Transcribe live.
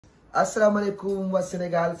Assalamualaikum wa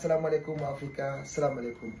Sénégal, assalamualaikum Africa,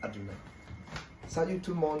 assalamualaikum aduna. Salut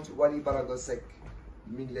tout le monde, Wally Seck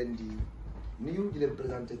mi ngi leen di nuyu di leen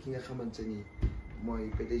présenter ki nga xamanteni moy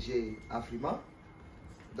PDG Afrima.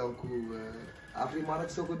 Donc Afrima nak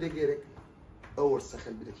soko déggé rek awor sa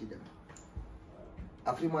xel bi da ci dem.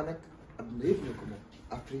 Afrima nak aduna yépp ñoko mom,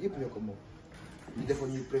 Afrique yépp ñoko mom. Ñu defoon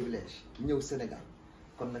ñu privilège ñëw Sénégal.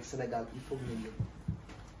 Kon nak Sénégal il faut ñu ñëw.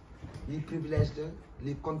 Les privilèges de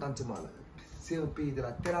les contentement là c'est un pays de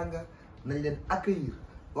la teranga nañ leen accueillir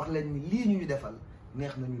wax leen ni lii ñu defal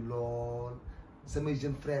neex nañu lool samay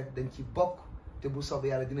jeune frère dañ ci bokk te bu soobee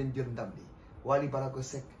yàlla dinañ jël ndam bi Wally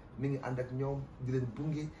Seck mi ngi ànd ak ñoom di leen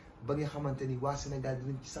bunge ba nga xamante ni waa Sénégal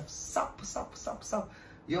dinañ ci sap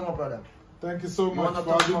yow my brother. Thank you so much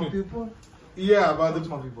for having me. People? Yeah, about the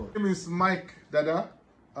people. My name is Mike Dada,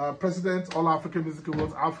 President All African Music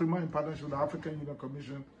Awards Afrima in partnership with the African Union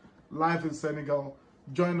Commission. Live in Senegal.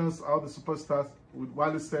 Join us, all the superstars with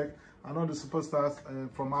Wally Seck and all the superstars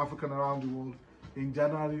from Africa and around the world in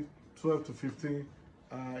January 12 to 15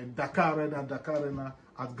 in Dakar Arena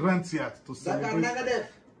at Grand Theatre to celebrate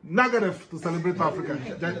Nagadef to celebrate Africa.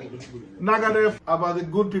 Nagadef about the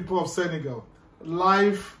good people of Senegal.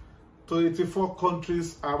 Live to 84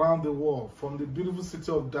 countries around the world, from the beautiful city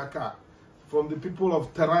of Dakar, from the people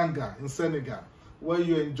of Teranga in Senegal, where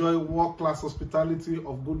you enjoy world-class hospitality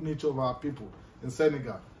of good nature of our people in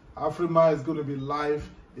Senegal. Afrima is going to be live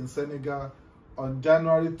in Senegal on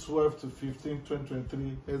January 12 to 15,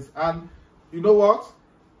 2023. And you know what?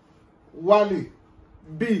 Wally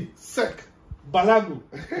Seck Balagu,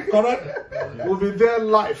 correct? Will be there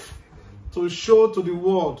live to show to the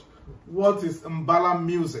world what is Mbala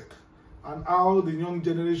music and how the young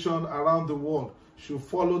generation around the world should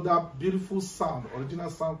follow that beautiful sound, original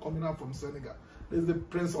sound coming out from Senegal. This is the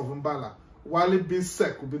Prince of Mbala. Wally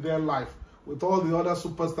Seck will be there live with all the other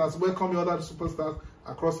superstars. Welcome the other superstars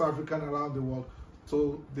across Africa and around the world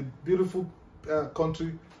to the beautiful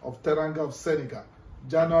country of Teranga of Senegal,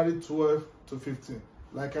 January 12 to 15.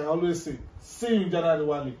 Like I always say, see you in January,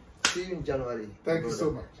 Wally. See you in January. Thank you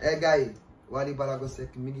so much. Hey guys, Wally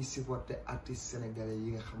Seck mi ngi supporter artistes sénégalais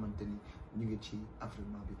yi nga xamanteni ñu ngi ci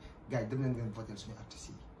Afrima bi. Gars dem leen ngeen voter suñu artistes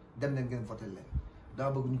yi. Dem leen ngeen voter leen.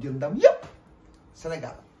 Dama bëgg ñu jël ndam yépp.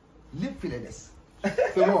 Sénégal, lépp fi lay des.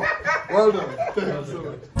 C'est bon. Well done. Thank you so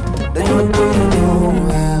much.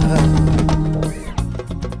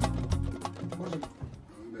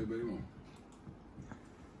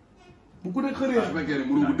 Bu ko ne xëree rek. Su fekkee ne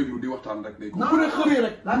mënoo ko déglu di waxtaan rek day ko. Bu ko ne xëree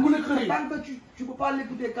rek. Bu ko ne xëree. Tant que tu peux pas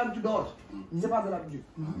l'écouter quand tu dors. C'est pas de la musique.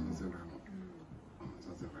 C'est vrai.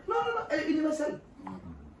 Ça c'est vrai. Non, elle est universelle.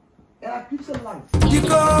 Elle a qu'une seule langue. Du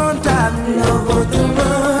contact, votre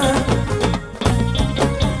main.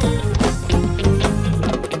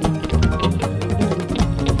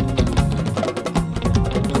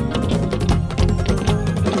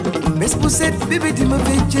 Bes bu set bébé di ma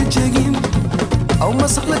fecc jegin aw ma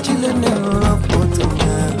soxla ci leneen votre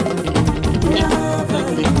main.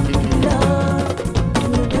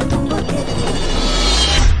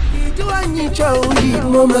 Di wàññi coow yi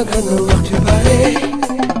moom la gën a wax ci bare.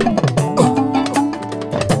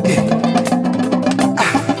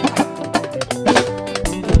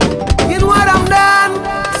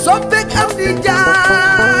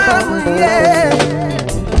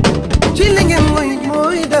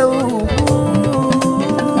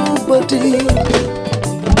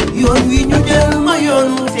 Yoon wi ñu jël ma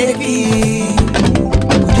yoonu teggi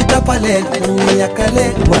ku ci tapale dañu la yàkkale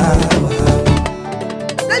waaw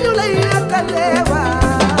dañu la yàkkale waaw.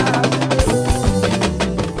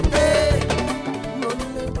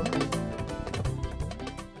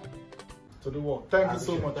 To the world. Thank you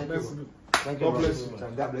so much. Thank you. God bless you.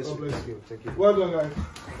 God bless you. Thank you. Well done, guys.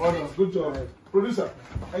 Well done. Good job. Producer,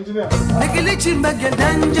 engineer.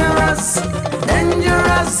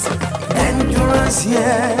 Dangerous,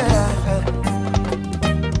 yeah.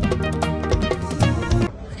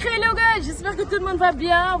 Hello guys, j'espère que tout le monde va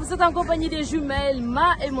bien. Vous êtes en compagnie des jumelles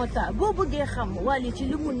Ma et Mota. Boo bëggee xam Wally ci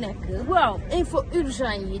li mu nekk waaw info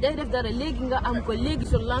urgent yi day def dara léegi nga am ko léegi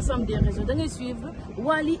sur l'ensemble des réseaux da ngay suivre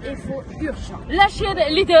Wally info urgent. La chaîne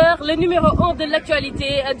leader, le numéro 1 de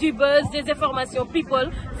l'actualité, du buzz, des informations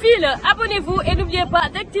people. File, abonnez-vous et n'oubliez pas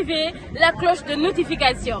d'activer la cloche de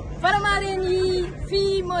notification. Faramareen yi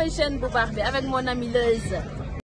fii mooy chaîne bu baax bi avec mon ami Leuz.